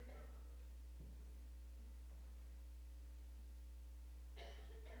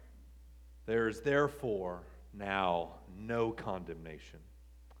There is therefore now no condemnation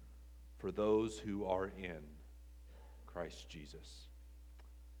for those who are in Christ Jesus.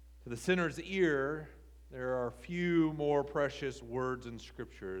 To the sinner's ear, there are few more precious words in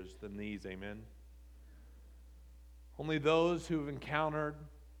Scriptures than these, amen? Only those who have encountered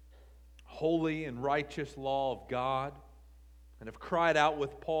holy and righteous law of God and have cried out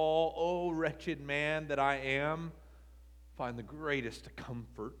with Paul, "O wretched man that I am," find the greatest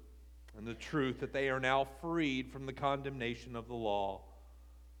comfort in the truth that they are now freed from the condemnation of the law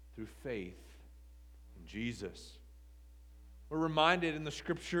through faith in Jesus. We're reminded in the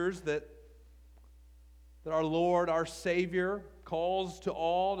Scriptures that our Lord, our Savior, calls to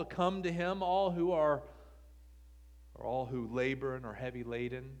all to come to Him, all who labor and are heavy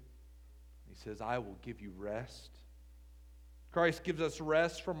laden. He says, "I will give you rest." Christ gives us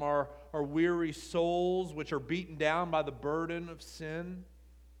rest from our weary souls, which are beaten down by the burden of sin.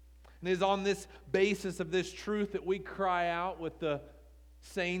 And it is on this basis of this truth that we cry out with the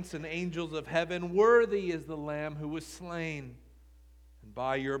saints and angels of heaven, "Worthy is the Lamb who was slain, and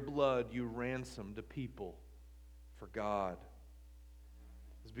by your blood you ransomed a people for God."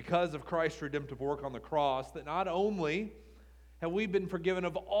 It's because of Christ's redemptive work on the cross that not only have we been forgiven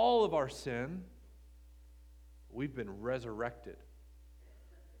of all of our sin, we've been resurrected.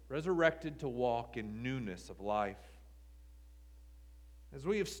 Resurrected to walk in newness of life. As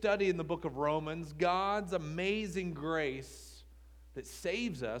we have studied in the book of Romans, God's amazing grace that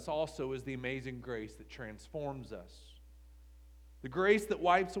saves us also is the amazing grace that transforms us. The grace that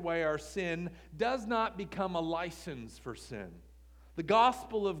wipes away our sin does not become a license for sin. The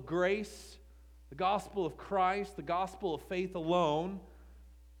gospel of grace, the gospel of Christ, the gospel of faith alone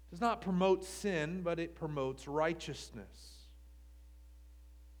does not promote sin, but it promotes righteousness.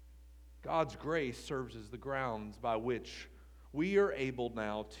 God's grace serves as the grounds by which we are able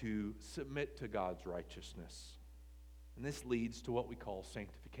now to submit to God's righteousness. And this leads to what we call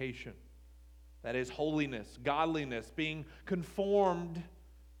sanctification. That is holiness, godliness, being conformed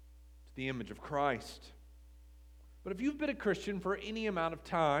to the image of Christ. But if you've been a Christian for any amount of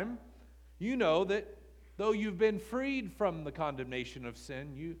time, you know that though you've been freed from the condemnation of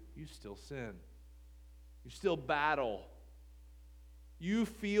sin, you still sin. You still battle. You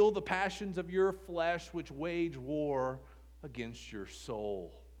feel the passions of your flesh which wage war against your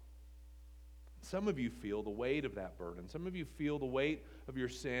soul. Some of you feel the weight of that burden. Some of you feel the weight of your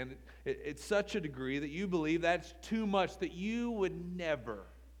sin at such a degree that you believe that's too much, that you would never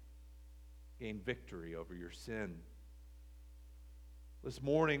gain victory over your sin. This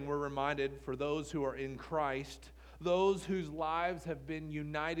morning we're reminded, for those who are in Christ, those whose lives have been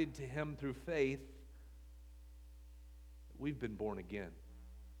united to Him through faith, we've been born again.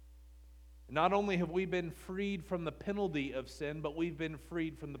 Not only have we been freed from the penalty of sin, but we've been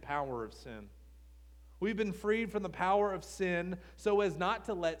freed from the power of sin. We've been freed from the power of sin so as not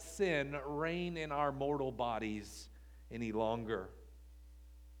to let sin reign in our mortal bodies any longer,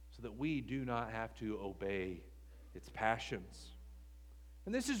 so that we do not have to obey its passions.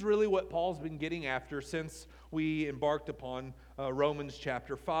 And this is really what Paul's been getting after since we embarked upon Romans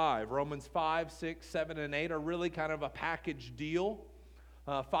chapter 5. Romans 5, 6, 7, and 8 are really kind of a package deal.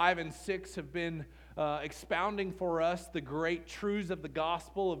 5 and 6 have been expounding for us the great truths of the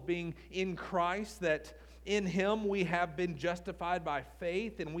gospel of being in Christ, that in Him we have been justified by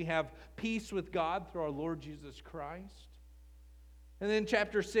faith and we have peace with God through our Lord Jesus Christ. And then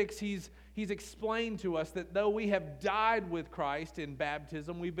chapter 6, he's explained to us that though we have died with Christ in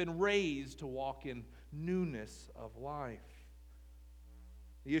baptism, we've been raised to walk in newness of life.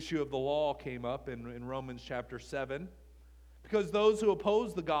 The issue of the law came up in Romans chapter 7, because those who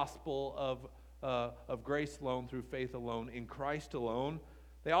oppose the gospel of grace alone, through faith alone, in Christ alone,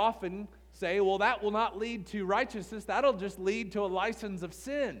 they often say, well, that will not lead to righteousness. That'll just lead to a license of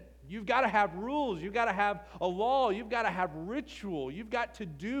sin. You've got to have rules. You've got to have a law. You've got to have ritual. You've got to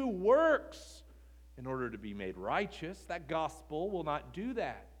do works in order to be made righteous. That gospel will not do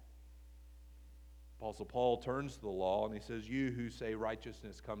that. Apostle Paul turns to the law and he says, you who say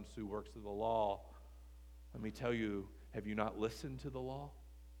righteousness comes through works of the law, let me tell you, have you not listened to the law?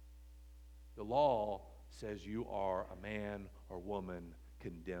 The law says you are a man or woman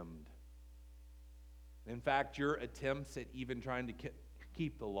condemned. In fact, your attempts at even trying to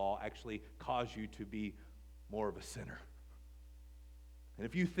keep the law actually cause you to be more of a sinner. And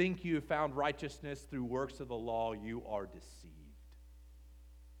if you think you have found righteousness through works of the law, you are deceived.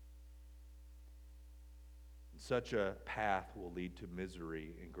 And such a path will lead to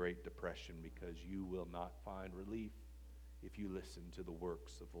misery and great depression, because you will not find relief if you listen to the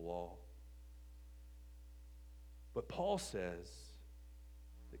works of the law. But Paul says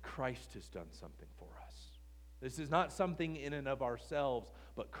that Christ has done something for us. This is not something in and of ourselves,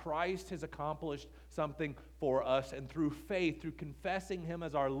 but Christ has accomplished something for us, and through faith, through confessing Him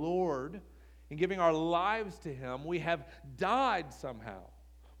as our Lord and giving our lives to Him, we have died somehow.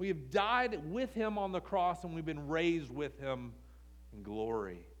 We have died with Him on the cross, and we've been raised with Him in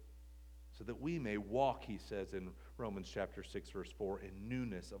glory, so that we may walk, he says in Romans chapter 6, verse 4, in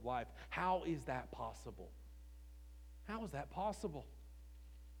newness of life. How is that possible? How is that possible?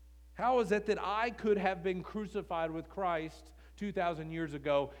 How is it that I could have been crucified with Christ 2,000 years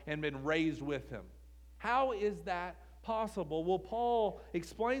ago and been raised with Him? How is that possible? Well, Paul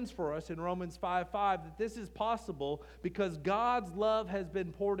explains for us in Romans 5:5 that this is possible because God's love has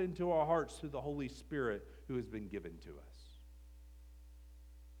been poured into our hearts through the Holy Spirit who has been given to us.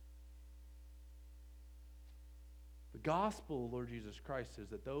 The gospel of Lord Jesus Christ is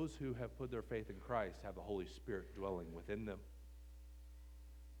that those who have put their faith in Christ have the Holy Spirit dwelling within them.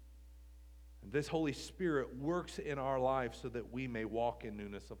 And this Holy Spirit works in our life so that we may walk in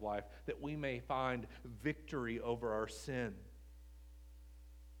newness of life, that we may find victory over our sin,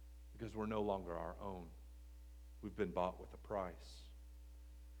 because we're no longer our own. We've been bought with a price.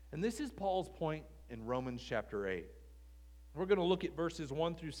 And this is Paul's point in Romans chapter 8. We're going to look at verses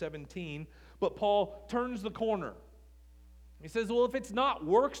 1 through 17, but Paul turns the corner. He says, well, if it's not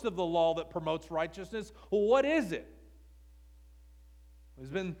works of the law that promotes righteousness, well, what is it? He's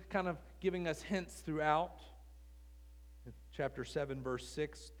been kind of giving us hints throughout. In chapter 7, verse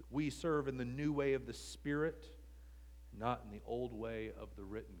 6, we serve in the new way of the Spirit, not in the old way of the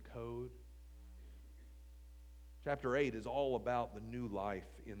written code. Chapter 8 is all about the new life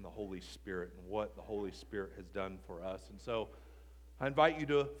in the Holy Spirit and what the Holy Spirit has done for us. And so I invite you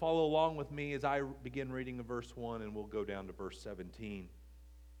to follow along with me as I begin reading in verse 1, and we'll go down to verse 17.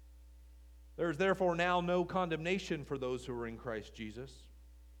 There is therefore now no condemnation for those who are in Christ Jesus.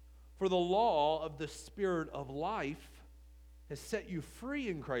 For the law of the Spirit of life has set you free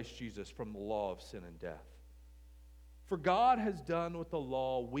in Christ Jesus from the law of sin and death. For God has done what the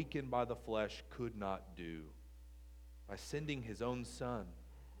law, weakened by the flesh, could not do, by sending His own Son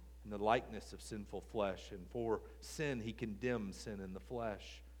in the likeness of sinful flesh, and for sin He condemned sin in the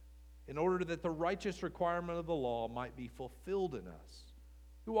flesh, in order that the righteous requirement of the law might be fulfilled in us,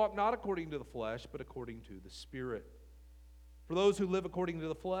 who walk not according to the flesh, but according to the Spirit. For those who live according to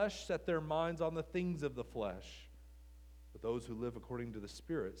the flesh set their minds on the things of the flesh, but those who live according to the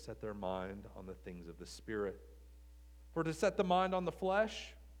Spirit set their mind on the things of the Spirit. For to set the mind on the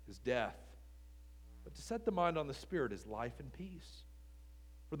flesh is death, but to set the mind on the Spirit is life and peace.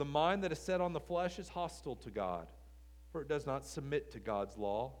 For the mind that is set on the flesh is hostile to God, for it does not submit to God's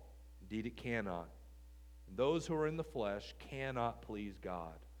law. Indeed, it cannot. And those who are in the flesh cannot please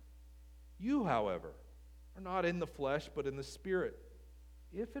God. You, however, are not in the flesh, but in the Spirit,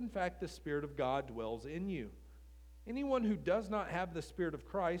 if in fact the Spirit of God dwells in you. Anyone who does not have the Spirit of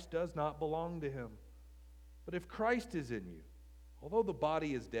Christ does not belong to Him. But if Christ is in you, although the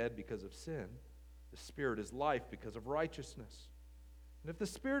body is dead because of sin, the Spirit is life because of righteousness. And if the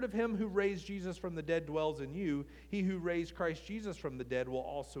Spirit of Him who raised Jesus from the dead dwells in you, He who raised Christ Jesus from the dead will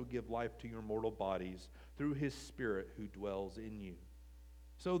also give life to your mortal bodies through His Spirit who dwells in you.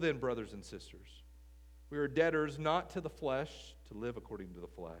 So then, brothers and sisters, we are debtors not to the flesh to live according to the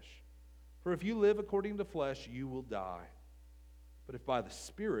flesh. For if you live according to the flesh, you will die. But if by the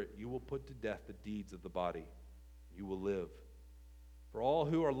Spirit you will put to death the deeds of the body, you will live. For all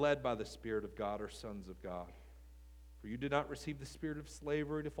who are led by the Spirit of God are sons of God. For you did not receive the spirit of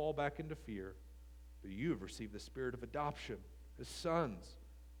slavery to fall back into fear, but you have received the spirit of adoption as sons,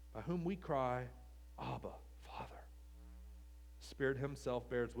 by whom we cry, Abba, Father. The Spirit Himself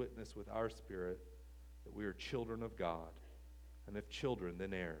bears witness with our spirit that we are children of God, and if children,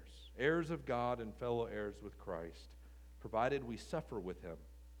 then heirs, heirs of God and fellow heirs with Christ, provided we suffer with Him,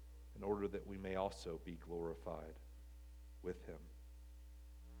 in order that we may also be glorified with Him.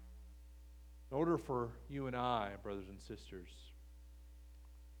 In order for you and I, brothers and sisters,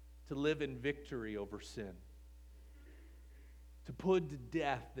 to live in victory over sin, to put to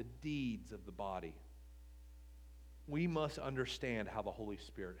death the deeds of the body, we must understand how the Holy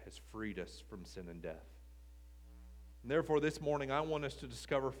Spirit has freed us from sin and death. And therefore, this morning, I want us to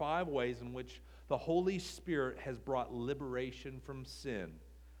discover 5 ways in which the Holy Spirit has brought liberation from sin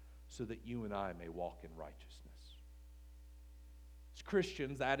so that you and I may walk in righteousness. As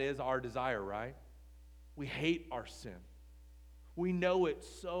Christians, that is our desire, right? We hate our sin. We know it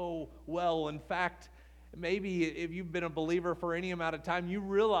so well. In fact, maybe if you've been a believer for any amount of time, you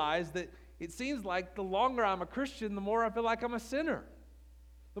realize that it seems like the longer I'm a Christian, the more I feel like I'm a sinner.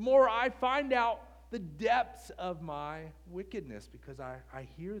 The more I find out the depths of my wickedness because I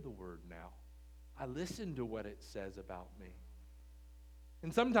hear the word now. I listen to what it says about me.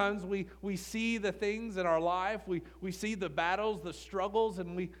 And sometimes we see the things in our life, we see the battles, the struggles,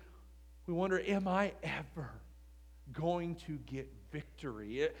 and we wonder, am I ever going to get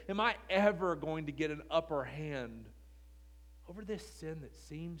victory? Am I ever going to get an upper hand over this sin that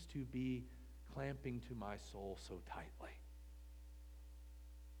seems to be clamping to my soul so tightly?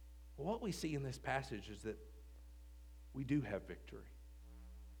 Well, what we see in this passage is that we do have victory.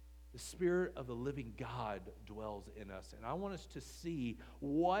 The Spirit of the living God dwells in us. And I want us to see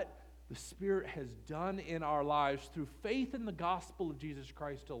what the Spirit has done in our lives through faith in the gospel of Jesus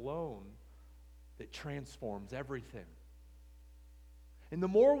Christ alone that transforms everything. And the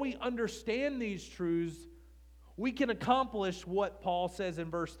more we understand these truths, we can accomplish what Paul says in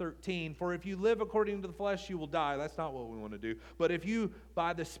verse 13. For if you live according to the flesh, you will die. That's not what we want to do. But if you,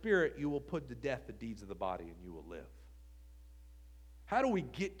 by the Spirit, you will put to death the deeds of the body, and you will live. How do we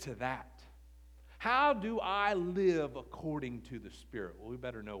get to that? How do I live according to the Spirit? Well, we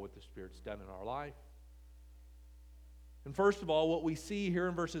better know what the Spirit's done in our life. And first of all, what we see here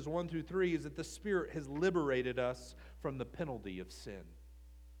in verses 1 through 3 is that the Spirit has liberated us from the penalty of sin.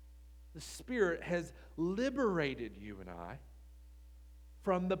 The Spirit has liberated you and I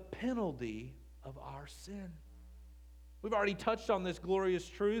from the penalty of our sin. We've already touched on this glorious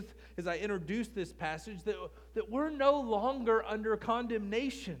truth as I introduced this passage that we're no longer under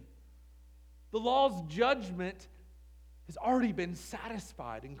condemnation. The law's judgment has already been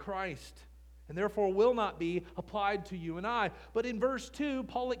satisfied in Christ and therefore will not be applied to you and I. But in verse 2,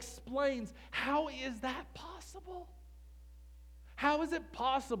 Paul explains, how is that possible? How is it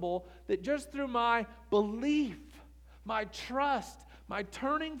possible that just through my belief, my trust, my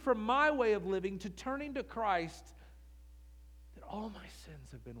turning from my way of living to turning to Christ, that all my sins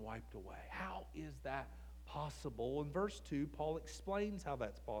have been wiped away? How is that possible? In verse 2, Paul explains how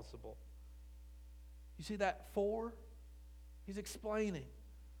that's possible. You see that 4? He's explaining.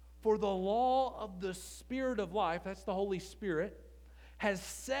 For the law of the Spirit of life, that's the Holy Spirit, has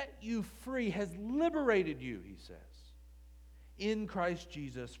set you free, has liberated you, he says, in Christ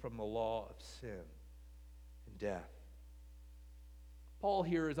Jesus from the law of sin and death. Paul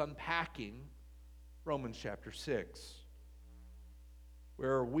here is unpacking Romans chapter 6,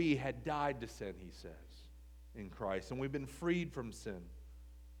 where we had died to sin, he says, in Christ, and we've been freed from sin.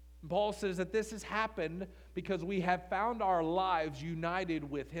 And Paul says that this has happened because we have found our lives united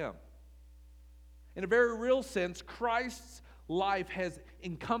with him. In a very real sense, Christ's life has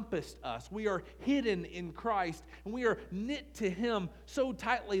encompassed us. We are hidden in Christ, and we are knit to him so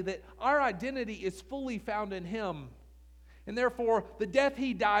tightly that our identity is fully found in him. And therefore, the death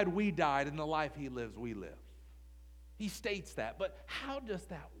he died, we died, and the life he lives, we live. He states that. But how does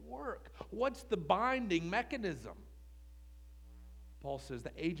that work? What's the binding mechanism? Paul says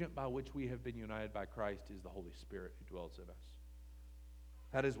the agent by which we have been united by Christ is the Holy Spirit who dwells in us.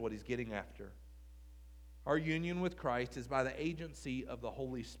 That is what he's getting after. Our union with Christ is by the agency of the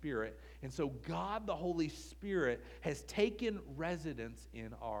Holy Spirit. And so God, the Holy Spirit, has taken residence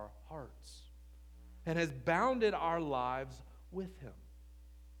in our hearts and has bounded our lives with him.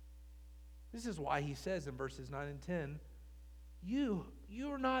 This is why he says in verses 9 and 10, you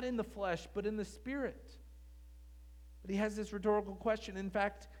are not in the flesh, but in the Spirit. But he has this rhetorical question. In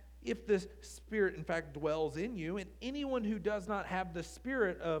fact, if the Spirit, in fact, dwells in you, and anyone who does not have the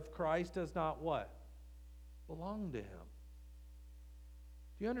Spirit of Christ does not what? Belong to him.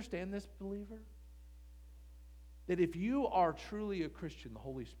 Do you understand this, believer? That if you are truly a Christian, the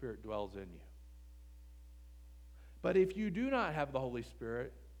Holy Spirit dwells in you. But if you do not have the Holy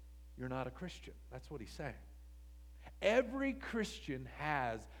Spirit, you're not a Christian. That's what he's saying. Every Christian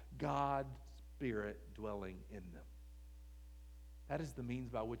has God's Spirit dwelling in them. That is the means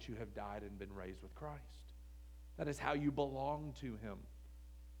by which you have died and been raised with Christ. That is how you belong to him,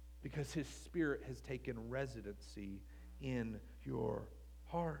 because his Spirit has taken residency in your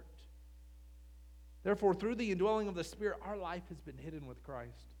heart. Therefore, through the indwelling of the Spirit, our life has been hidden with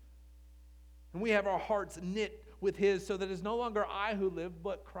Christ. And we have our hearts knit with his, so that it's no longer I who live,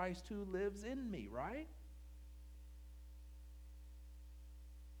 but Christ who lives in me, right?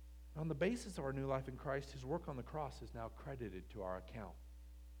 On the basis of our new life in Christ, his work on the cross is now credited to our account.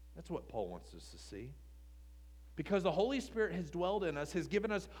 That's what Paul wants us to see. Because the Holy Spirit has dwelled in us, has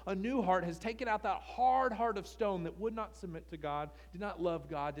given us a new heart, has taken out that hard heart of stone that would not submit to God, did not love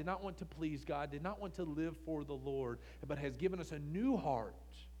God, did not want to please God, did not want to live for the Lord, but has given us a new heart.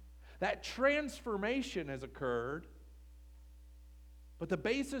 That transformation has occurred, but the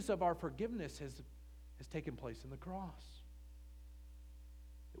basis of our forgiveness has taken place in the cross.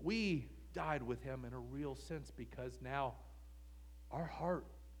 We died with him in a real sense, because now our heart,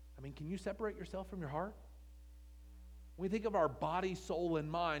 can you separate yourself from your heart? When we think of our body, soul,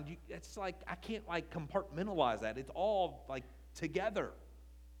 and mind, it's like, I can't compartmentalize that. It's all together.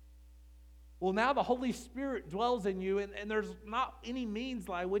 Well, now the Holy Spirit dwells in you, and there's not any means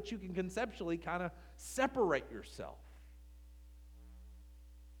by which you can conceptually kind of separate yourself.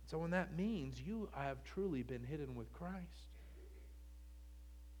 So in that means, you have truly been hidden with Christ.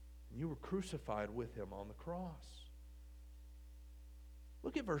 And you were crucified with him on the cross.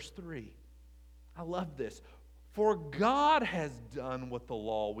 Look at verse 3. I love this. For God has done what the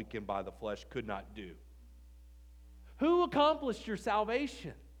law, weakened by the flesh, could not do. Who accomplished your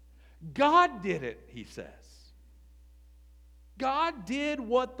salvation? God did it, he says. God did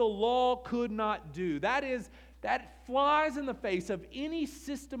what the law could not do. That flies in the face of any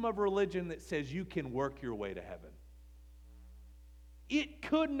system of religion that says you can work your way to heaven. It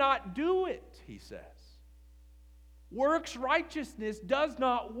could not do it, he says. Works righteousness does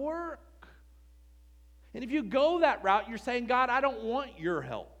not work. And if you go that route, you're saying, God, I don't want your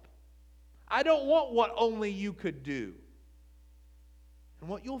help. I don't want what only you could do. And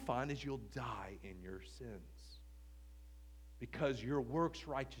what you'll find is you'll die in your sins, because your works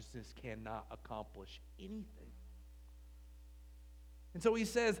righteousness cannot accomplish anything. And so he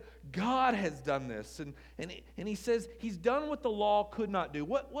says, God has done this. And he says he's done what the law could not do.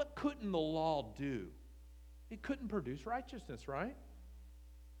 What couldn't the law do? It couldn't produce righteousness, right?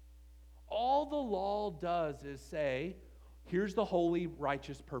 All the law does is say, here's the holy,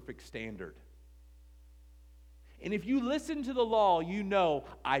 righteous, perfect standard. And if you listen to the law, you know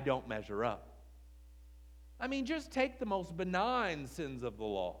I don't measure up. Just take the most benign sins of the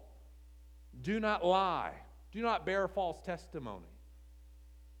law. Do not lie. Do not bear false testimony.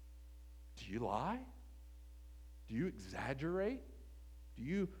 Do you lie? Do you exaggerate? Do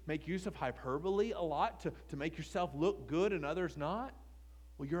you make use of hyperbole a lot to make yourself look good and others not?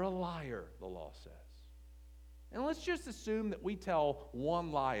 Well, you're a liar, the law says. And let's just assume that we tell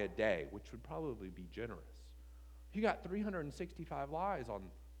one lie a day, which would probably be generous. You got 365 lies on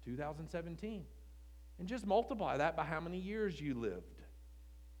 2017. And just multiply that by how many years you lived.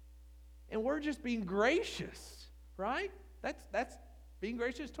 And we're just being gracious, right? That's being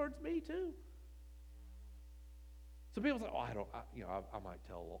gracious towards me too. So people say, I might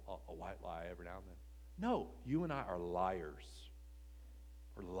tell a white lie every now and then. No, you and I are liars.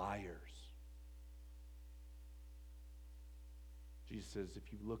 We're liars. Jesus says,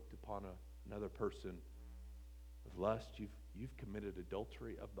 if you've looked upon another person with lust, you've committed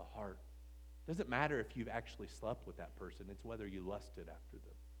adultery of the heart. It doesn't matter if you've actually slept with that person. It's whether you lusted after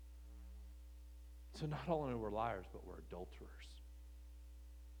them. So not only are we liars, but we're adulterers.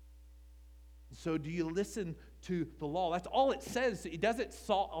 So do you listen to the law? That's all it says. It doesn't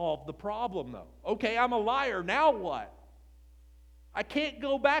solve the problem, though. Okay, I'm a liar. Now what? I can't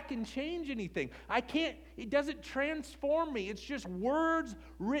go back and change anything. It doesn't transform me. It's just words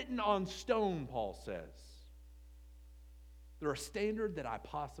written on stone, Paul says. They're a standard that I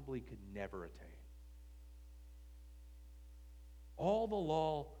possibly could never attain. All the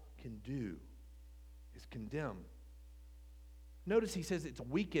law can do is condemn. Notice he says it's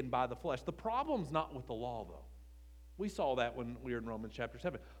weakened by the flesh. The problem's not with the law, though. We saw that when we were in Romans chapter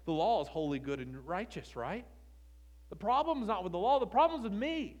 7. The law is holy, good, and righteous, right? The problem is not with the law. The problem is with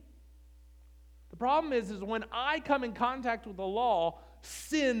me. The problem is when I come in contact with the law,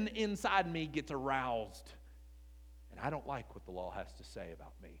 sin inside me gets aroused. And I don't like what the law has to say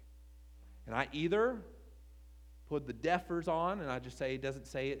about me. And I either put the deafers on and I just say it doesn't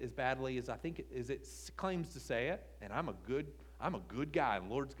say it as badly as it claims to say it, and I'm a good guy and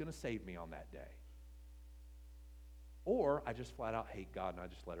the Lord's going to save me on that day. Or I just flat out hate God and I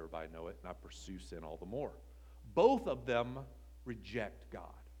just let everybody know it and I pursue sin all the more. Both of them reject God.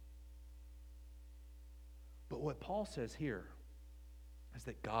 But what Paul says here is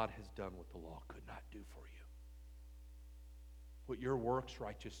that God has done what the law could not do for you. What your works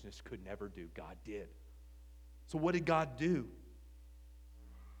righteousness could never do, God did. So what did God do?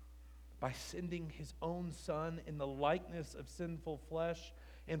 By sending his own Son in the likeness of sinful flesh,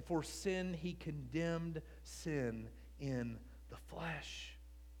 and for sin he condemned sin in the flesh.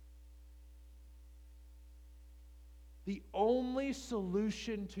 The only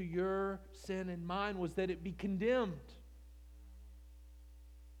solution to your sin and mine was that it be condemned.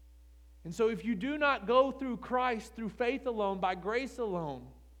 And so if you do not go through Christ, through faith alone, by grace alone,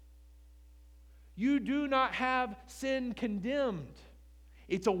 you do not have sin condemned.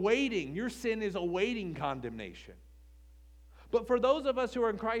 It's awaiting. Your sin is awaiting condemnation. But for those of us who are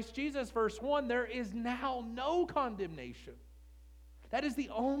in Christ Jesus, verse 1, there is now no condemnation. That is the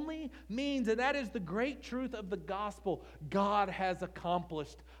only means, and that is the great truth of the gospel. God has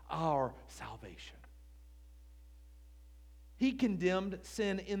accomplished our salvation. He condemned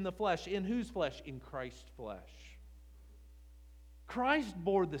sin in the flesh. In whose flesh? In Christ's flesh. Christ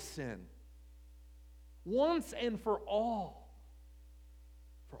bore the sin once and for all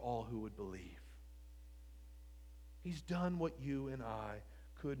who would believe. He's done what you and I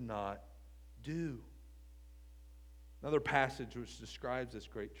could not do. Another passage which describes this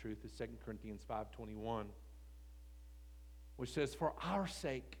great truth is 2 Corinthians 5:21, which says, "For our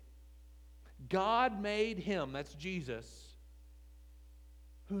sake, God made him," that's Jesus,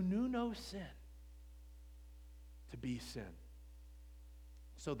 "who knew no sin, to be sin,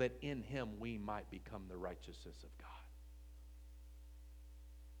 so that in him we might become the righteousness of God."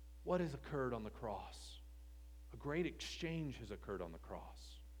 What has occurred on the cross? A great exchange has occurred on the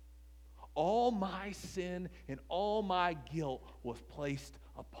cross. All my sin and all my guilt was placed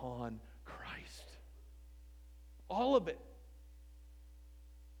upon Christ. All of it.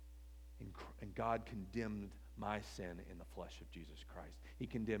 And God condemned my sin in the flesh of Jesus Christ. He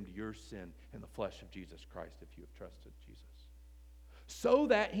condemned your sin in the flesh of Jesus Christ if you have trusted Jesus. So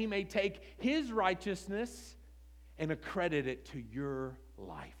that he may take his righteousness and accredit it to your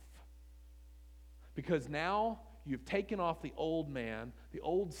life. Because now you've taken off the old man, the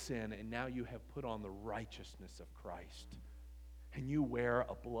old sin, and now you have put on the righteousness of Christ. And you wear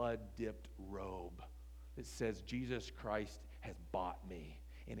a blood-dipped robe that says, Jesus Christ has bought me,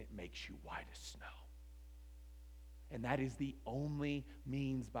 and it makes you white as snow. And that is the only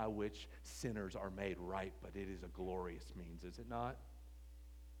means by which sinners are made right, but it is a glorious means, is it not?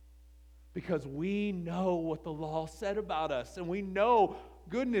 Because we know what the law said about us, and we know,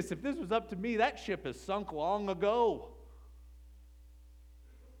 goodness, if this was up to me, that ship has sunk long ago.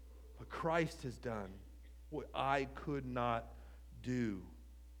 But Christ has done what I could not do.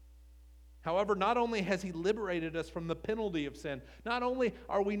 However, not only has he liberated us from the penalty of sin, not only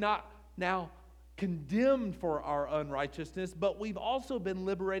are we not now condemned for our unrighteousness, but we've also been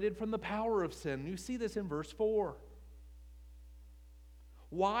liberated from the power of sin. You see this in verse 4.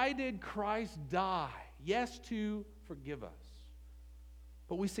 Why did Christ die? Yes, to forgive us.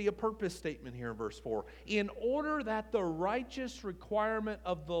 But we see a purpose statement here in verse 4. In order that the righteous requirement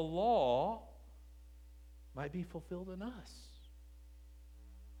of the law might be fulfilled in us,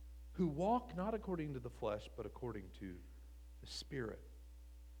 who walk not according to the flesh, but according to the Spirit.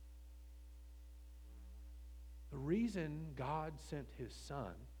 The reason God sent his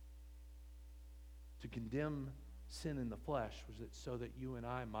Son to condemn sin in the flesh was that so that you and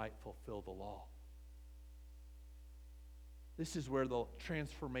I might fulfill the law. This is where the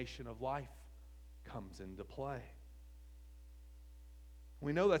transformation of life comes into play.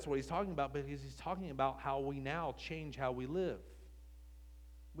 We know that's what he's talking about because he's talking about how we now change how we live.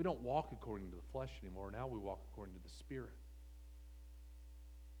 We don't walk according to the flesh anymore. Now we walk according to the Spirit.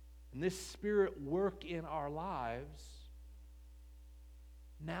 And this Spirit work in our lives,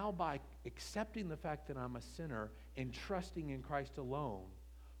 now by accepting the fact that I'm a sinner and trusting in Christ alone,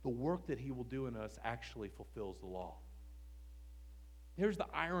 the work that he will do in us actually fulfills the law. Here's the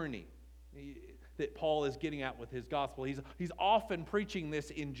irony that Paul is getting at with his gospel. He's often preaching this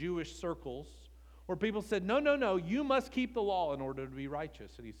in Jewish circles where people said, no, you must keep the law in order to be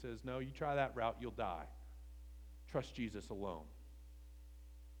righteous. And he says, no, you try that route, you'll die. Trust Jesus alone.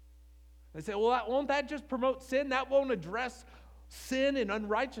 They say, well, won't that just promote sin? That won't address sin and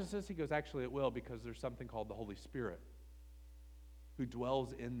unrighteousness. He goes, actually it will, because there's something called the Holy Spirit who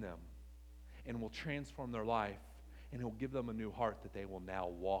dwells in them and will transform their life, and he'll give them a new heart that they will now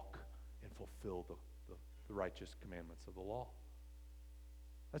walk and fulfill the righteous commandments of the law.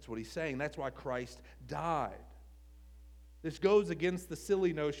 That's what he's saying. That's why Christ died. This goes against the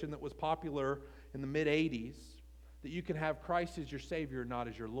silly notion that was popular in the mid-'80s that you can have Christ as your Savior, not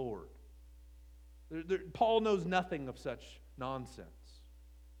as your Lord. Paul knows nothing of such nonsense.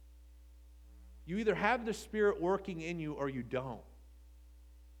 You either have the Spirit working in you or you don't.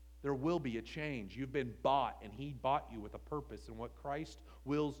 There will be a change. You've been bought, and he bought you with a purpose, and what Christ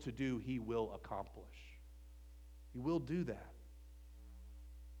wills to do, he will accomplish. He will do that.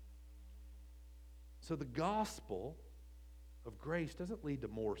 So the gospel of grace doesn't lead to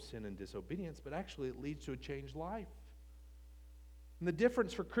more sin and disobedience, but actually it leads to a changed life. And the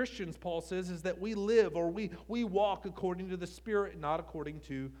difference for Christians, Paul says, is that we live or we walk according to the Spirit, not according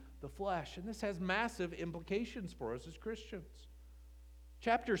to the flesh. And this has massive implications for us as Christians.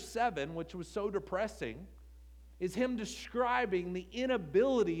 Chapter 7, which was so depressing, is him describing the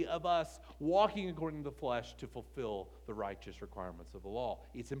inability of us walking according to the flesh to fulfill the righteous requirements of the law.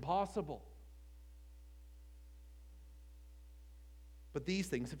 It's impossible. But these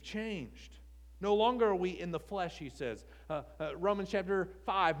things have changed. No longer are we in the flesh, he says. Romans chapter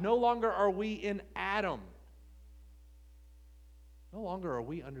 5, no longer are we in Adam. No longer are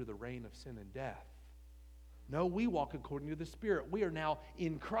we under the reign of sin and death. No, we walk according to the Spirit. We are now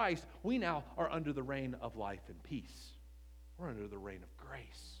in Christ. We now are under the reign of life and peace. We're under the reign of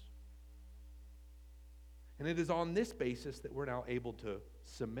grace. And it is on this basis that we're now able to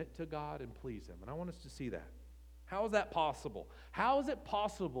submit to God and please Him. And I want us to see that. How is that possible? How is it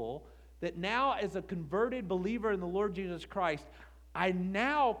possible that now, as a converted believer in the Lord Jesus Christ, I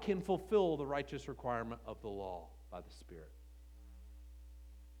now can fulfill the righteous requirement of the law by the Spirit?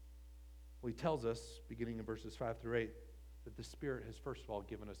 Well, he tells us, beginning in verses 5 through 8, that the Spirit has first of all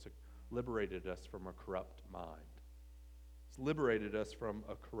liberated us from a corrupt mind. It's liberated us from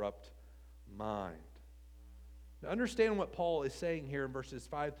a corrupt mind. To understand what Paul is saying here in verses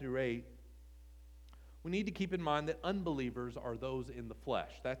 5 through 8, we need to keep in mind that unbelievers are those in the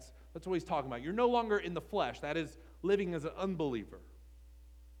flesh. That's what he's talking about. You're no longer in the flesh. That is living as an unbeliever.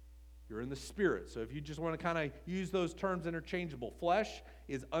 You're in the Spirit. So if you just want to kind of use those terms interchangeable, flesh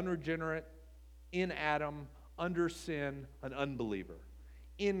is unregenerate, in Adam, under sin, an unbeliever.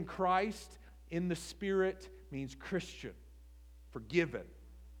 In Christ, in the Spirit, means Christian, forgiven.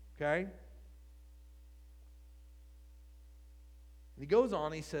 Okay? And he goes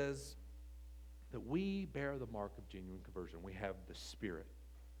on, he says that we bear the mark of genuine conversion. We have the Spirit.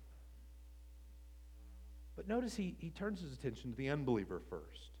 But notice he turns his attention to the unbeliever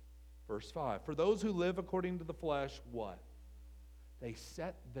first. Verse 5, for those who live according to the flesh, what? They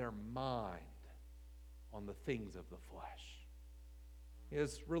set their mind on the things of the flesh. He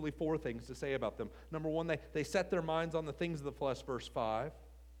has really four things to say about them. Number one, they set their minds on the things of the flesh, verse 5.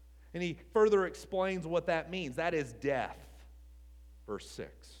 And he further explains what that means. That is death, verse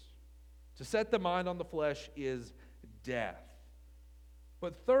 6. To set the mind on the flesh is death.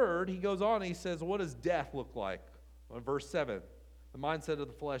 But third, he goes on and he says, what does death look like? Well, in verse 7, the mindset of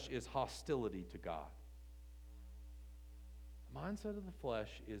the flesh is hostility to God. The mindset of the flesh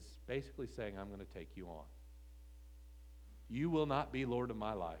is basically saying, I'm going to take you on. You will not be Lord of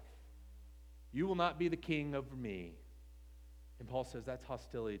my life. You will not be the king over me. And Paul says that's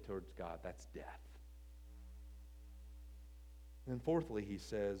hostility towards God. That's death. And then fourthly, he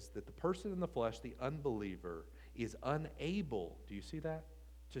says that the person in the flesh, the unbeliever, is unable, do you see that?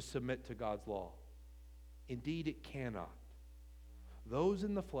 To submit to God's law. Indeed, it cannot. Those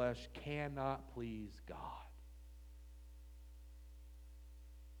in the flesh cannot please God.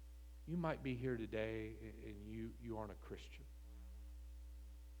 You might be here today and you aren't a Christian.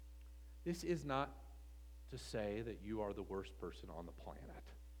 This is not to say that you are the worst person on the planet.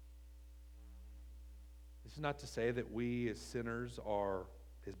 This is not to say that we as sinners are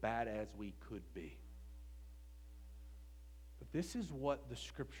as bad as we could be. But this is what the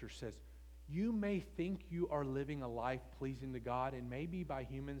Scripture says. You may think you are living a life pleasing to God, and maybe by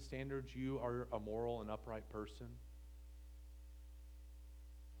human standards you are a moral and upright person.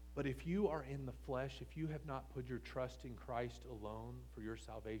 But if you are in the flesh, if you have not put your trust in Christ alone for your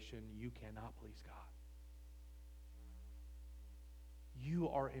salvation, you cannot please God. You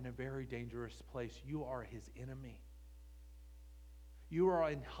are in a very dangerous place. You are His enemy. You are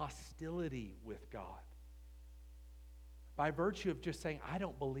in hostility with God. By virtue of just saying, I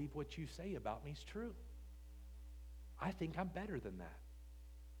don't believe what you say about me is true. I think I'm better than that.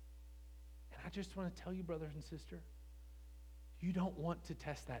 And I just want to tell you, brothers and sisters, you don't want to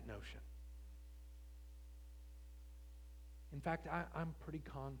test that notion. In fact, I'm pretty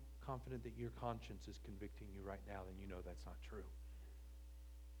confident that your conscience is convicting you right now, and you know that's not true.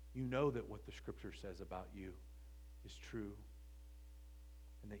 You know that what the Scripture says about you is true,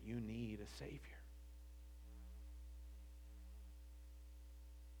 and that you need a Savior.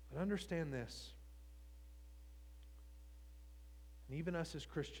 But understand this. And even us as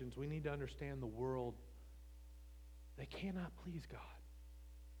Christians, we need to understand the world. They cannot please God.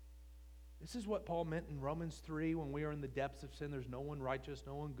 This is what Paul meant in Romans 3 when we are in the depths of sin. There's no one righteous,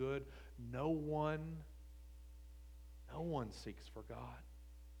 no one good, no one seeks for God.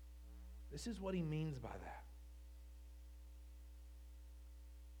 This is what he means by that.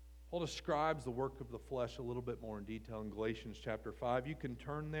 Paul describes the work of the flesh a little bit more in detail in Galatians chapter 5. You can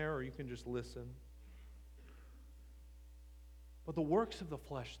turn there or you can just listen. But the works of the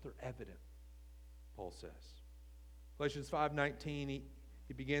flesh, they're evident, Paul says. Galatians 5:19,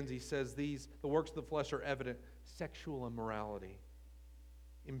 he begins, he says, the works of the flesh are evident: sexual immorality,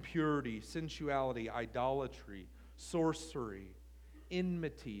 impurity, sensuality, idolatry, sorcery,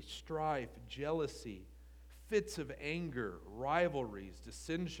 enmity, strife, jealousy, fits of anger, rivalries,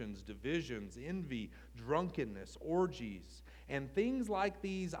 dissensions, divisions, envy, drunkenness, orgies, And things like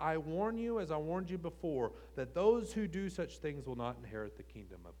these I warn you, as I warned you before, that those who do such things will not inherit the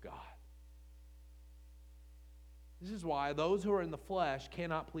kingdom of God. This is why those who are in the flesh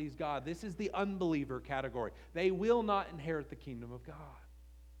cannot please God. This is the unbeliever category. They will not inherit the kingdom of God.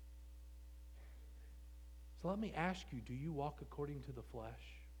 So let me ask you, do you walk according to the flesh?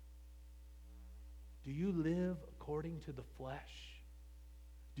 Do you live according to the flesh?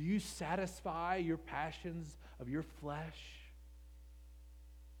 Do you satisfy your passions of your flesh?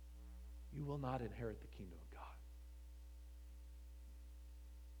 You will not inherit the kingdom of God.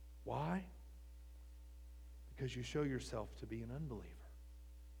 Why? Because you show yourself to be an unbeliever.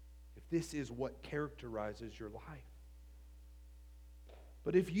 If this is what characterizes your life.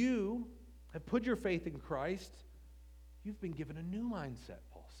 But if you have put your faith in Christ, you've been given a new mindset,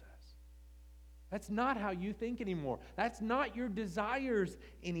 Paul says. That's not how you think anymore. That's not your desires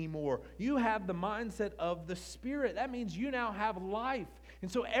anymore. You have the mindset of the Spirit. That means you now have life.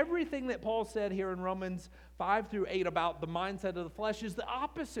 And so everything that Paul said here in Romans 5 through 8 about the mindset of the flesh is the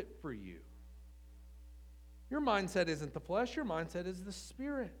opposite for you. Your mindset isn't the flesh. Your mindset is the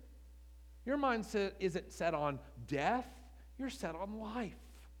Spirit. Your mindset isn't set on death. You're set on life.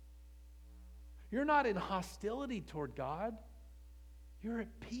 You're not in hostility toward God. You're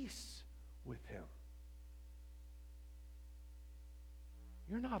at peace with Him.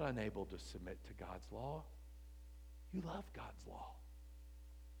 You're not unable to submit to God's law. You love God's law.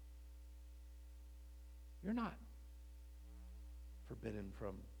 You're not forbidden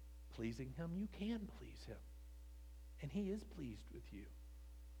from pleasing Him. You can please Him. And He is pleased with you.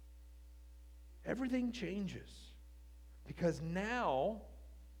 Everything changes because now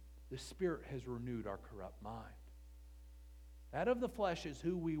the Spirit has renewed our corrupt mind. That of the flesh is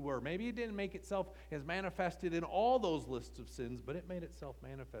who we were. Maybe it didn't make itself as manifested in all those lists of sins, but it made itself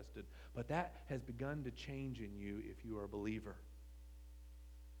manifested. But that has begun to change in you if you are a believer.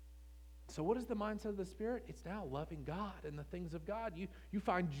 So what is the mindset of the Spirit? It's now loving God and the things of God. You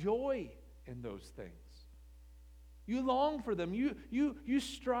find joy in those things. You long for them. You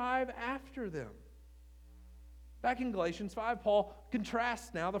strive after them. Back in Galatians 5, Paul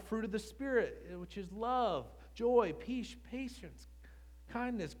contrasts now the fruit of the Spirit, which is love, joy, peace, patience,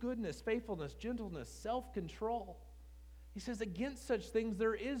 kindness, goodness, faithfulness, gentleness, self-control. He says, against such things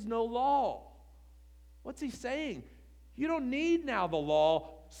there is no law. What's he saying? You don't need now the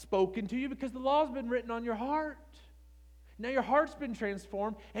law spoken to you because the law has been written on your heart. Now your heart's been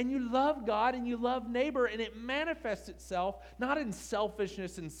transformed and you love God and you love neighbor, and it manifests itself not in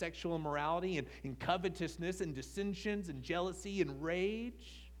selfishness and sexual immorality and in covetousness and dissensions and jealousy and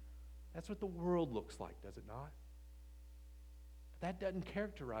rage. That's what the world looks like, does it not? But that doesn't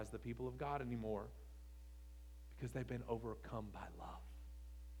characterize the people of God anymore because they've been overcome by love.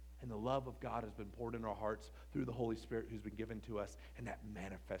 And the love of God has been poured in our hearts through the Holy Spirit who's been given to us, and that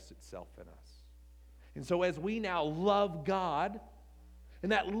manifests itself in us. And so as we now love God,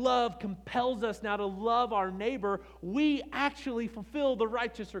 and that love compels us now to love our neighbor, we actually fulfill the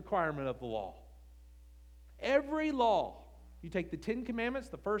righteous requirement of the law. Every law, you take the 10 Commandments,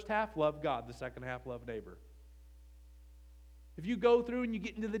 the first half, love God, the second half, love neighbor. If you go through and you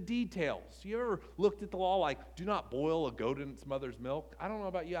get into the details, you ever looked at the law like, do not boil a goat in its mother's milk? I don't know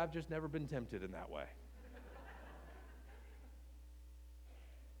about you, I've just never been tempted in that way.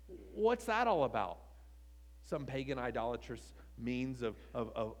 What's that all about? Some pagan idolatrous means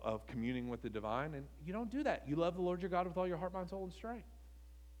of communing with the divine, and you don't do that. You love the Lord your God with all your heart, mind, soul, and strength.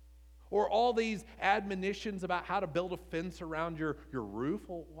 Or all these admonitions about how to build a fence around your roof.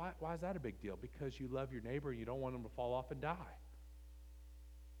 Well, why is that a big deal? Because you love your neighbor and you don't want him to fall off and die.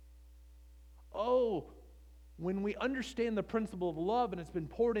 Oh, when we understand the principle of love and it's been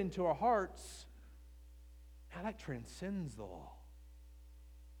poured into our hearts, now that transcends the law.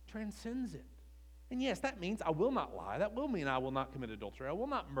 Transcends it. And yes, that means I will not lie. That will mean I will not commit adultery. I will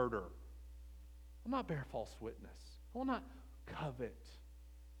not murder. I will not bear false witness. I will not covet.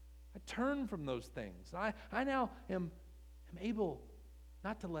 I turn from those things. I now am able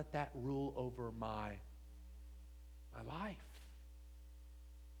not to let that rule over my life.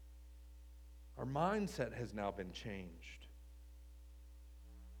 Our mindset has now been changed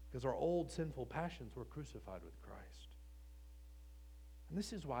because our old sinful passions were crucified with Christ. And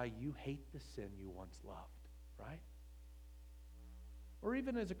this is why you hate the sin you once loved, right? Or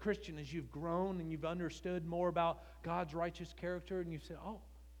even as a Christian, as you've grown and you've understood more about God's righteous character, and you've said, oh,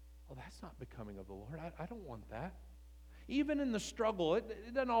 that's not becoming of the Lord. I don't want that. Even in the struggle,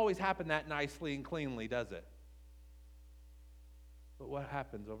 it doesn't always happen that nicely and cleanly, does it? But what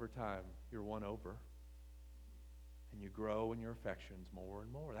happens over time? You're won over. And you grow in your affections more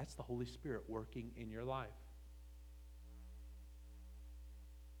and more. That's the Holy Spirit working in your life.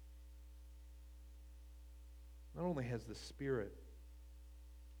 only has the Spirit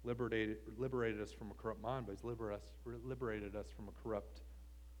liberated us from a corrupt mind, but He's liberated us from a corrupt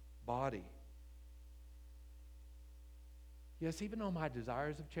body. Yes, even though my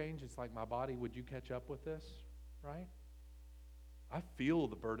desires have changed, it's like my body, would you catch up with this? Right? I feel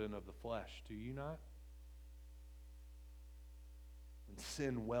the burden of the flesh, do you not? When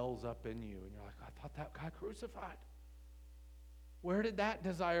sin wells up in you, and you're like, I thought that guy crucified. Where did that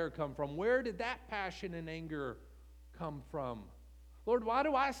desire come from? Where did that passion and anger come from? Lord, why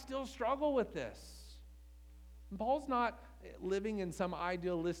do I still struggle with this? And Paul's not living in some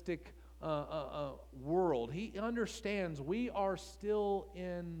idealistic world. He understands we are still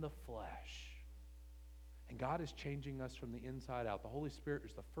in the flesh. And God is changing us from the inside out. The Holy Spirit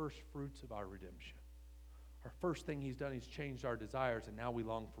is the first fruits of our redemption. Our first thing He's done, He's changed our desires, and now we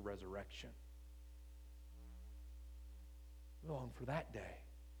long for resurrection. We long for that day.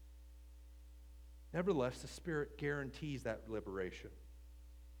 Nevertheless, the Spirit guarantees that liberation.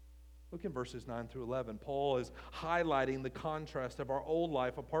 Look in verses 9 through 11. Paul is highlighting the contrast of our old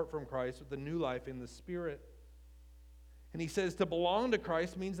life apart from Christ with the new life in the Spirit. And he says to belong to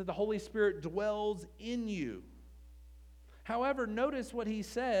Christ means that the Holy Spirit dwells in you. However, notice what he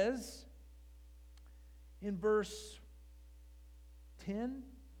says in verse 10.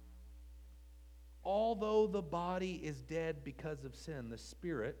 Although the body is dead because of sin, the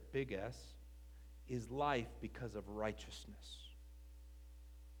Spirit, big S, is life because of righteousness.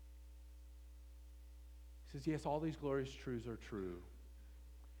 He says, yes, all these glorious truths are true.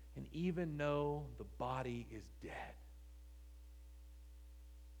 And even though the body is dead,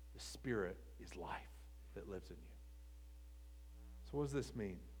 the Spirit is life that lives in you. So what does this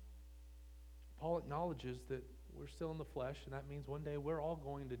mean? Paul acknowledges that we're still in the flesh, and that means one day we're all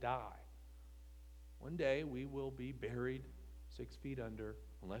going to die. One day we will be buried 6 feet under,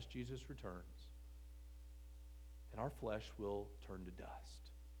 unless Jesus returns. And our flesh will turn to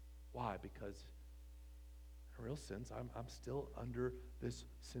dust. Why? Because in a real sense, I'm still under this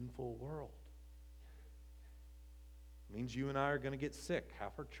sinful world. It means you and I are going to get sick.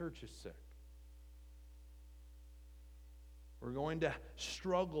 Half our church is sick. We're going to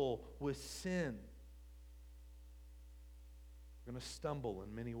struggle with sin. We're going to stumble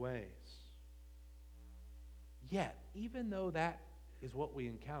in many ways. Yet, even though that is what we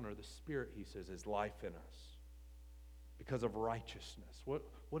encounter, the Spirit, he says, is life in us because of righteousness. What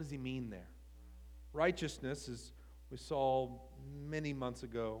does he mean there? Righteousness, as we saw many months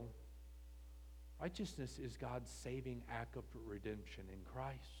ago, righteousness is God's saving act of redemption in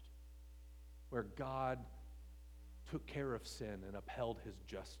Christ, where God took care of sin and upheld his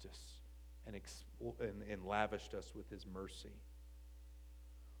justice and lavished us with his mercy.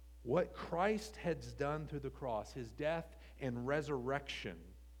 What Christ has done through the cross, his death and resurrection,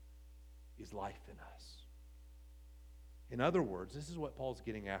 is life in us. In other words, this is what Paul's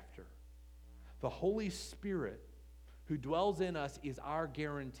getting after. The Holy Spirit who dwells in us is our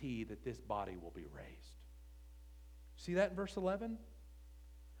guarantee that this body will be raised. See that in verse 11?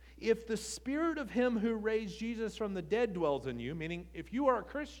 If the Spirit of him who raised Jesus from the dead dwells in you, meaning if you are a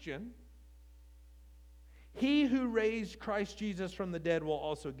Christian, he who raised Christ Jesus from the dead will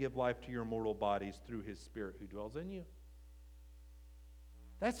also give life to your mortal bodies through his Spirit who dwells in you.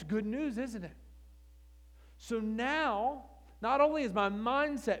 That's good news, isn't it? So now, not only has my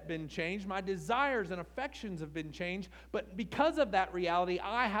mindset been changed, my desires and affections have been changed, but because of that reality,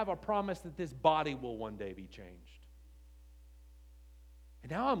 I have a promise that this body will one day be changed.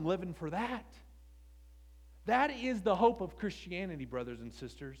 And now I'm living for that. That is the hope of Christianity, brothers and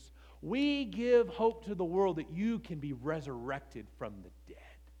sisters. We give hope to the world that you can be resurrected from the dead.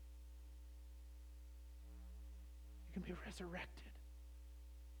 You can be resurrected.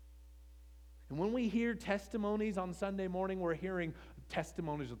 And when we hear testimonies on Sunday morning, we're hearing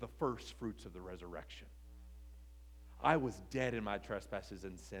testimonies of the first fruits of the resurrection. I was dead in my trespasses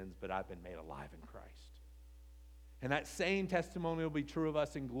and sins, but I've been made alive in Christ. And that same testimony will be true of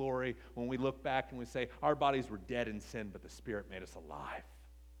us in glory when we look back and we say, our bodies were dead in sin, but the Spirit made us alive.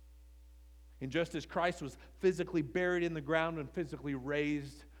 And just as Christ was physically buried in the ground and physically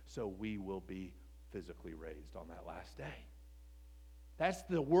raised, so we will be physically raised on that last day. That's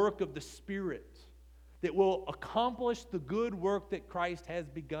the work of the Spirit that will accomplish the good work that Christ has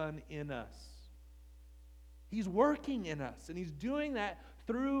begun in us. He's working in us, and he's doing that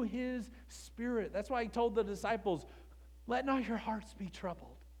through his Spirit. That's why he told the disciples, let not your hearts be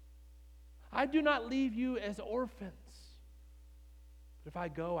troubled. I do not leave you as orphans. But if I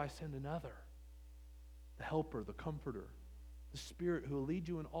go, I send another, the helper, the comforter, the Spirit who will lead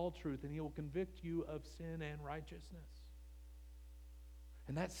you in all truth, and he will convict you of sin and righteousness.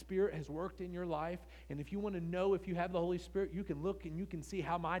 And that Spirit has worked in your life. And if you want to know if you have the Holy Spirit, you can look and you can see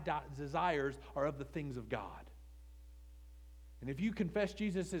how my desires are of the things of God. And if you confess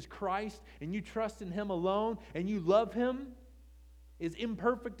Jesus as Christ and you trust in Him alone and you love Him, as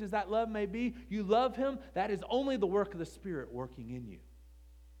imperfect as that love may be, you love Him, that is only the work of the Spirit working in you.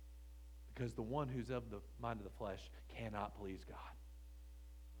 Because the one who's of the mind of the flesh cannot please God,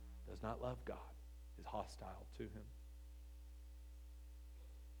 does not love God, is hostile to Him.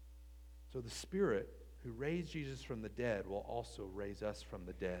 So the Spirit who raised Jesus from the dead will also raise us from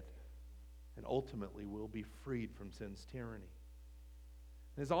the dead. And ultimately we'll be freed from sin's tyranny.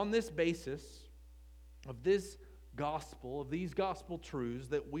 And it's on this basis of this gospel, of these gospel truths,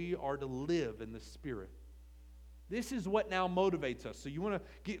 that we are to live in the Spirit. This is what now motivates us. So you want to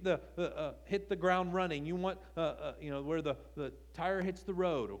get hit the ground running. You want where the tire hits the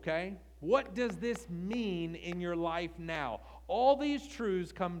road, okay? What does this mean in your life now? All these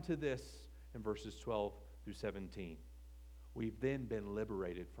truths come to this in verses 12 through 17. We've then been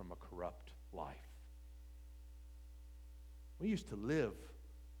liberated from a corrupt life. We used to live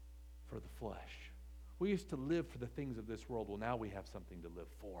for the flesh. We used to live for the things of this world. Well, now we have something to live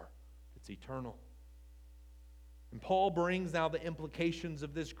for. It's eternal. And Paul brings now the implications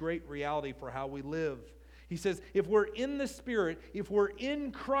of this great reality for how we live. He says, if we're in the Spirit, if we're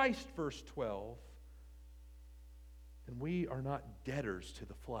in Christ, verse 12, then we are not debtors to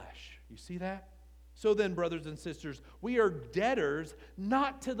the flesh. You see that? So then, brothers and sisters, we are debtors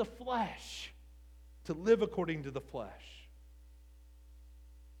not to the flesh, to live according to the flesh.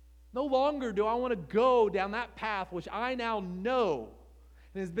 No longer do I want to go down that path which I now know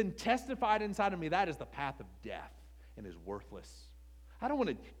and has been testified inside of me. That is the path of death and is worthless. I don't want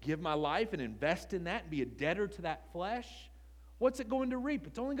to give my life and invest in that and be a debtor to that flesh. What's it going to reap?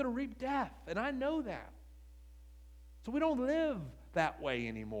 It's only going to reap death, and I know that. So we don't live that way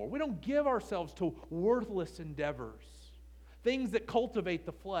anymore. We don't give ourselves to worthless endeavors, things that cultivate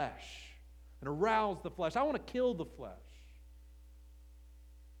the flesh and arouse the flesh. I want to kill the flesh.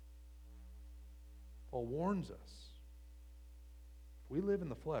 Paul warns us, if we live in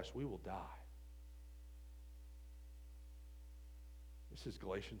the flesh, we will die. This is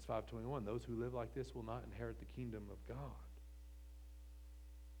Galatians 5:21. Those who live like this will not inherit the kingdom of God.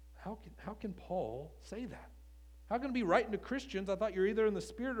 How can Paul say that? How can he be writing to Christians? I thought you're either in the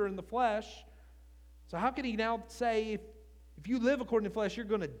Spirit or in the flesh. So how can he now say, if you live according to the flesh, you're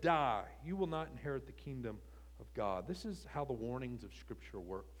going to die. You will not inherit the kingdom of God. This is how the warnings of Scripture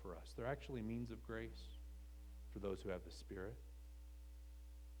work for us. They're actually means of grace for those who have the Spirit.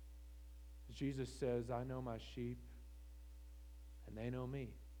 Jesus says, I know my sheep, and they know me.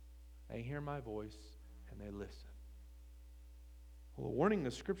 They hear my voice, and they listen. Well, the warning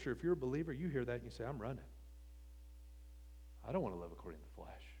of Scripture, if you're a believer, you hear that and you say, I'm running. I don't want to live according to the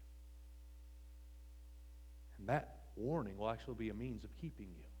flesh. And that warning will actually be a means of keeping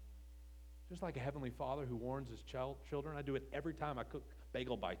you. Just like a heavenly father who warns his children. I do it every time I cook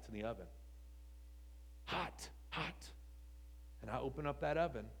bagel bites in the oven. Hot, hot. And I open up that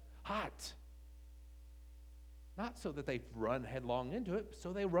oven. Hot. Not so that they run headlong into it, but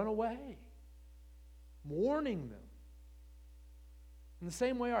so they run away. Warning them. In the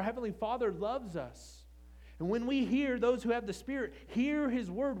same way, our Heavenly Father loves us. And when we hear, those who have the Spirit hear His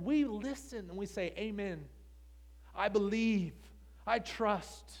word, we listen and we say, Amen. I believe. I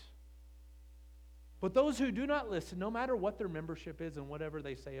trust. But those who do not listen, no matter what their membership is and whatever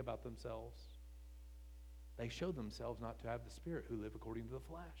they say about themselves, they show themselves not to have the Spirit, who live according to the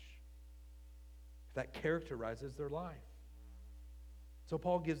flesh. That characterizes their life. So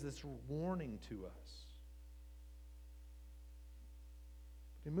Paul gives this warning to us.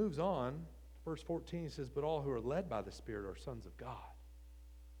 He moves on. Verse 14, he says, but all who are led by the Spirit are sons of God.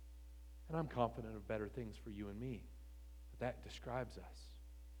 And I'm confident of better things for you and me. But that describes us.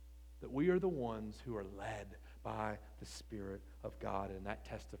 That we are the ones who are led by the Spirit of God. And that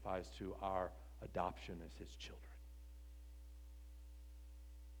testifies to our adoption as His children.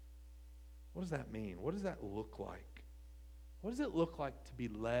 What does that mean? What does that look like? What does it look like to be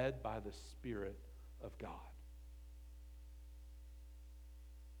led by the Spirit of God?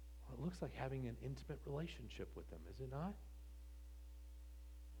 Well, it looks like having an intimate relationship with Him, is it not?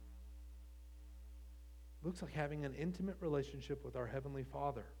 It looks like having an intimate relationship with our Heavenly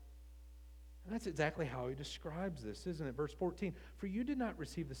Father. And that's exactly how he describes this, isn't it? Verse 14, for you did not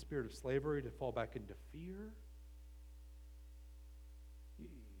receive the spirit of slavery to fall back into fear.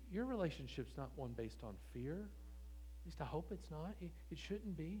 Your relationship's not one based on fear. At least I hope it's not. It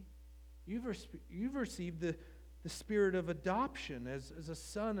shouldn't be. You've received the spirit of adoption as a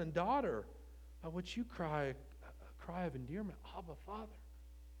son and daughter, by which you cry a cry of endearment, Abba, Father.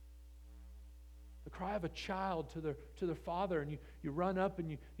 cry of a child to their father, and you run up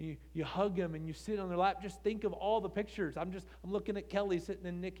and you hug him and you sit on their lap. Just think of all the pictures. I'm looking at Kelly sitting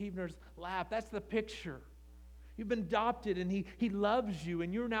in Nick Heavner's lap. That's the picture. You've been adopted, and he loves you,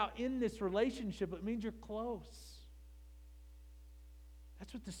 and you're now in this relationship. It means you're close.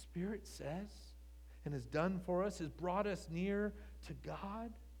 That's what the Spirit says and has done for us, has brought us near to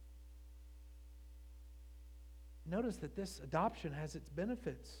God. Notice that this adoption has its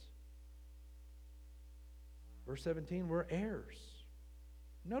benefits. Verse 17, we're heirs.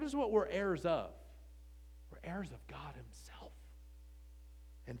 Notice what we're heirs of. We're heirs of God Himself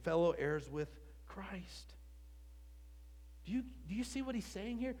and fellow heirs with Christ. Do you see what He's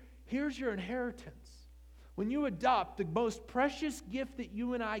saying here? Here's your inheritance. When you adopt, the most precious gift that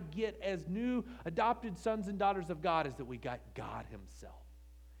you and I get as new adopted sons and daughters of God is that we got God Himself.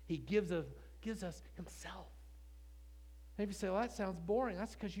 He gives us Himself. And if you say, well, that sounds boring,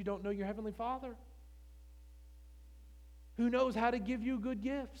 that's because you don't know your Heavenly Father, who knows how to give you good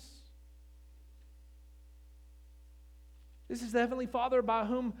gifts. This is the Heavenly Father by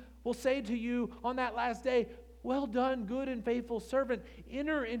whom will say to you on that last day, well done, good and faithful servant.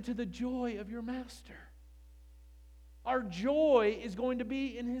 Enter into the joy of your master. Our joy is going to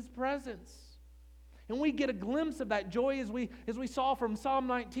be in His presence. And we get a glimpse of that joy as we saw from Psalm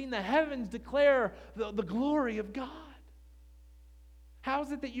 19. The heavens declare the glory of God. How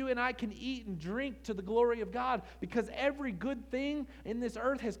is it that you and I can eat and drink to the glory of God? Because every good thing in this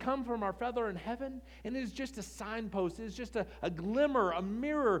earth has come from our Father in heaven, and it is just a signpost. It is just a glimmer, a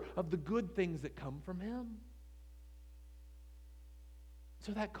mirror of the good things that come from Him.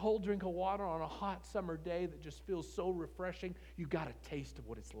 So that cold drink of water on a hot summer day that just feels so refreshing, you got a taste of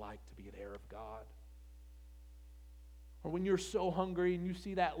what it's like to be an heir of God. Or when you're so hungry and you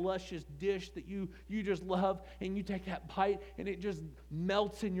see that luscious dish that you just love, and you take that bite and it just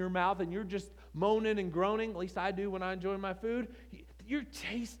melts in your mouth and you're just moaning and groaning, at least I do when I enjoy my food, you're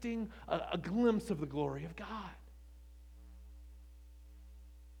tasting a glimpse of the glory of God.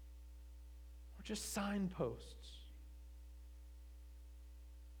 We're just signposts.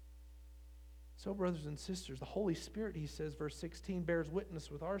 So, brothers and sisters, the Holy Spirit, He says, verse 16, bears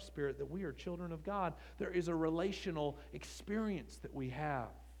witness with our spirit that we are children of God. There is a relational experience that we have.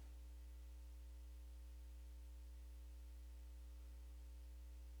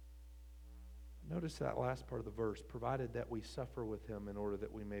 Notice that last part of the verse, provided that we suffer with Him in order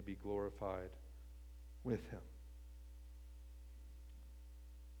that we may be glorified with Him.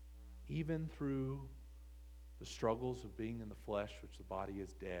 Even through the struggles of being in the flesh, which the body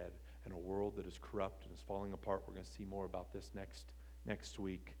is dead, and a world that is corrupt and is falling apart. We're going to see more about this next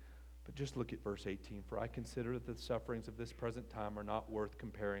week. But just look at verse 18. For I consider that the sufferings of this present time are not worth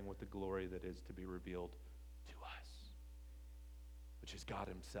comparing with the glory that is to be revealed to us, which is God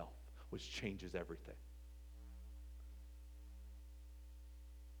Himself, which changes everything.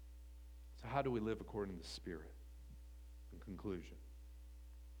 So how do we live according to the Spirit? In conclusion,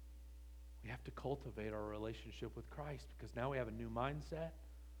 we have to cultivate our relationship with Christ, because now we have a new mindset.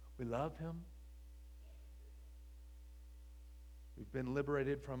 We love Him. We've been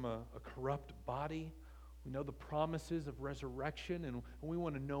liberated from a corrupt body. We know the promises of resurrection, and we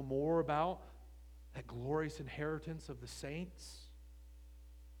want to know more about that glorious inheritance of the saints.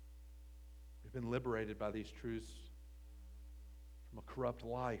 We've been liberated by these truths from a corrupt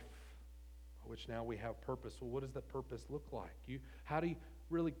life, by which now we have purpose. Well, what does that purpose look like? How do you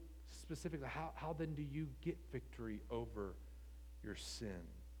really specifically, how then do you get victory over your sin?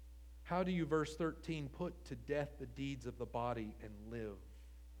 How do you, verse 13, put to death the deeds of the body and live?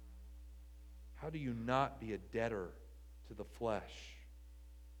 How do you not be a debtor to the flesh?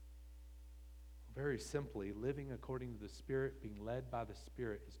 Very simply, living according to the Spirit, being led by the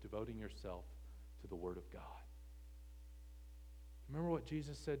Spirit, is devoting yourself to the Word of God. Remember what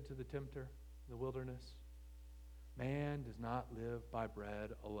Jesus said to the tempter in the wilderness? Man does not live by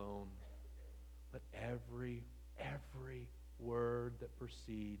bread alone, but every word that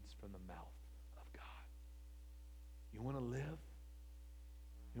proceeds from the mouth of God. You want to live?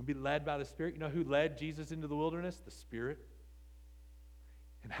 You want to be led by the Spirit? You know who led Jesus into the wilderness? The Spirit.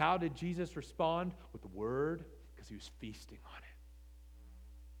 And how did Jesus respond? With the Word, because He was feasting on it.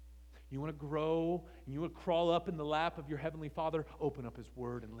 You want to grow and you want to crawl up in the lap of your Heavenly Father? Open up His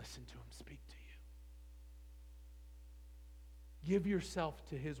Word and listen to Him speak to you. Give yourself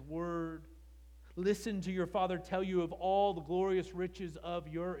to His Word. Listen to your Father tell you of all the glorious riches of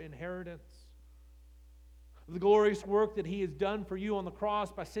your inheritance. The glorious work that He has done for you on the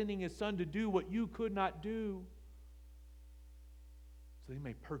cross by sending His Son to do what you could not do, so He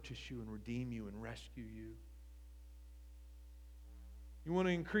may purchase you and redeem you and rescue you. You want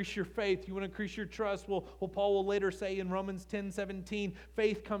to increase your faith. You want to increase your trust. Well, Paul will later say in Romans 10:17,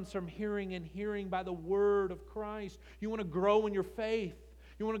 faith comes from hearing, and hearing by the word of Christ. You want to grow in your faith.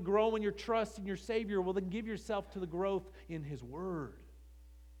 You want to grow in your trust in your Savior. Well, then give yourself to the growth in His Word.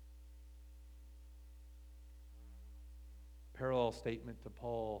 Parallel statement to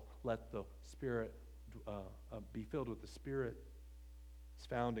Paul, let the Spirit be filled with the Spirit. It's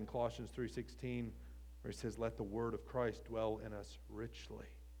found in Colossians 3:16, where he says, let the word of Christ dwell in us richly.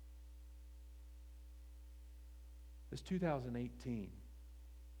 This 2018,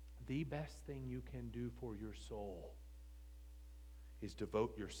 the best thing you can do for your soul is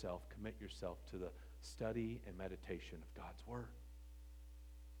devote yourself, commit yourself to the study and meditation of God's Word.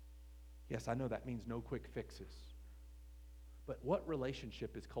 Yes, I know that means no quick fixes. But what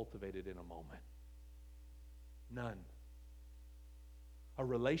relationship is cultivated in a moment? None. A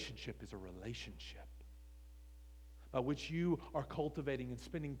relationship is a relationship by which you are cultivating and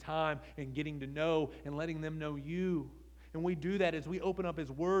spending time and getting to know and letting them know you. And we do that as we open up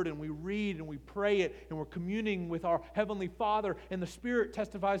His Word and we read and we pray it and we're communing with our Heavenly Father, and the Spirit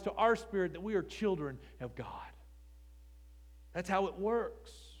testifies to our spirit that we are children of God. That's how it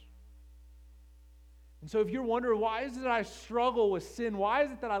works. And so if you're wondering, why is it I struggle with sin? Why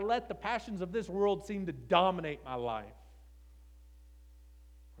is it that I let the passions of this world seem to dominate my life?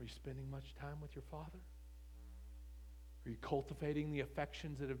 Are you spending much time with your Father? Are you cultivating the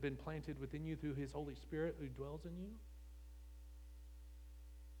affections that have been planted within you through His Holy Spirit who dwells in you?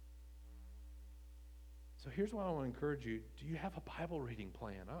 So here's what I want to encourage you. Do you have a Bible reading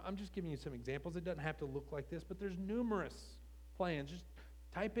plan? I'm just giving you some examples. It doesn't have to look like this, but there's numerous plans. Just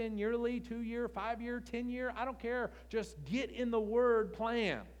type in yearly, 2-year, 5-year, 10-year. I don't care. Just get in the Word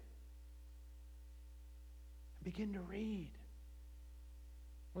plan. And begin to read.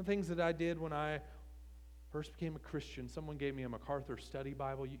 One of the things that I did when I first became a Christian, someone gave me a MacArthur Study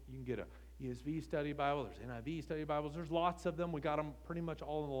Bible. You can get a ESV Study Bible. There's NIV Study Bibles. There's lots of them. We got them pretty much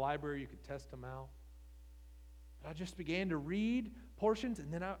all in the library. You could test them out. But I just began to read portions,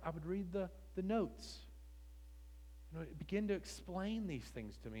 and then I would read the notes. It began to explain these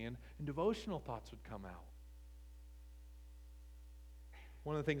things to me, and devotional thoughts would come out.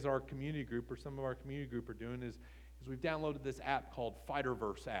 One of the things our community group, or some of our community group are doing is we've downloaded this app called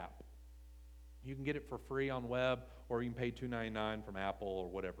Fighterverse app. You can get it for free on web, or you can pay $2.99 from Apple or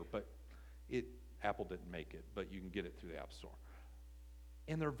whatever. But Apple didn't make it, but you can get it through the App Store.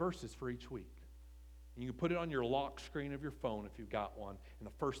 And there are verses for each week. And you can put it on your lock screen of your phone if you've got one. And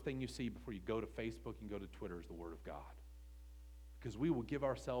the first thing you see before you go to Facebook and go to Twitter is the Word of God. Because we will give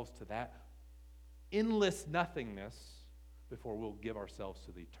ourselves to that endless nothingness before we'll give ourselves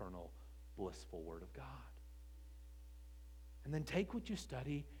to the eternal, blissful Word of God. And then take what you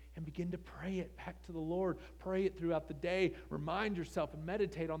study and begin to pray it back to the Lord. Pray it throughout the day. Remind yourself and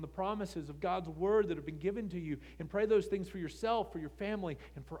meditate on the promises of God's Word that have been given to you. And pray those things for yourself, for your family,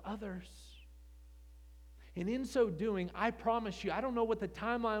 and for others. And in so doing, I promise you, I don't know what the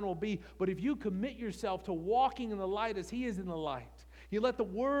timeline will be, but if you commit yourself to walking in the light as He is in the light, you let the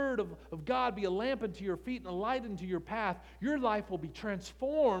Word of God be a lamp unto your feet and a light unto your path, your life will be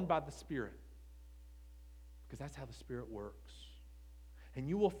transformed by the Spirit. Because that's how the Spirit works. And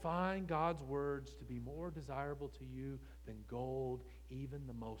you will find God's words to be more desirable to you than gold, even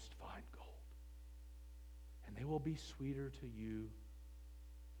the most fine gold. And they will be sweeter to you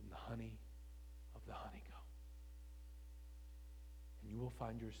than the honey of the honeycomb. And you will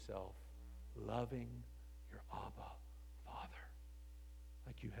find yourself loving your Abba Father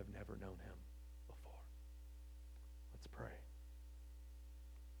like you have never known Him before. Let's pray.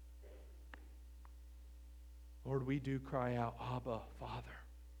 Lord, we do cry out, Abba, Father.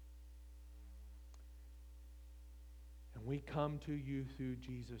 And we come to you through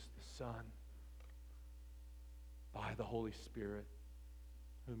Jesus the Son, by the Holy Spirit,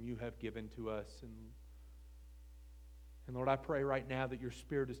 whom you have given to us. And Lord, I pray right now that your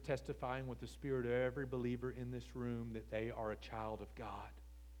Spirit is testifying with the spirit of every believer in this room that they are a child of God,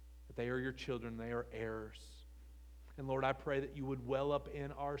 that they are your children, they are heirs. And Lord, I pray that you would well up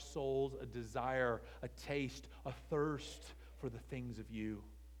in our souls a desire, a taste, a thirst for the things of you,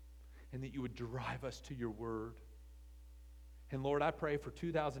 and that you would drive us to your word. And Lord, I pray for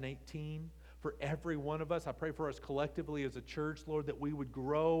 2018, for every one of us. I pray for us collectively as a church, Lord, that we would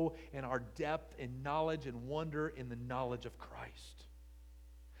grow in our depth and knowledge and wonder in the knowledge of Christ.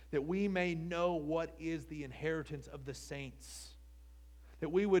 That we may know what is the inheritance of the saints. That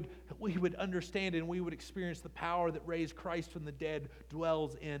we would understand and we would experience the power that raised Christ from the dead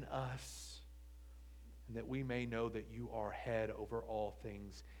dwells in us. And that we may know that you are head over all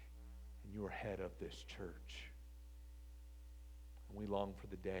things and you are head of this church. And we long for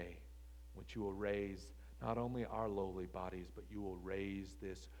the day in which you will raise not only our lowly bodies, but you will raise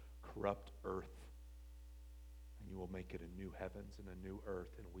this corrupt earth, and you will make it a new heavens and a new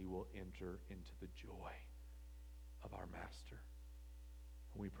earth, and we will enter into the joy of our Master.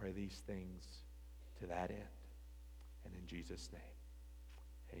 And we pray these things to that end. And in Jesus'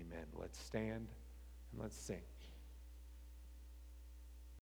 name, amen. Let's stand and let's sing.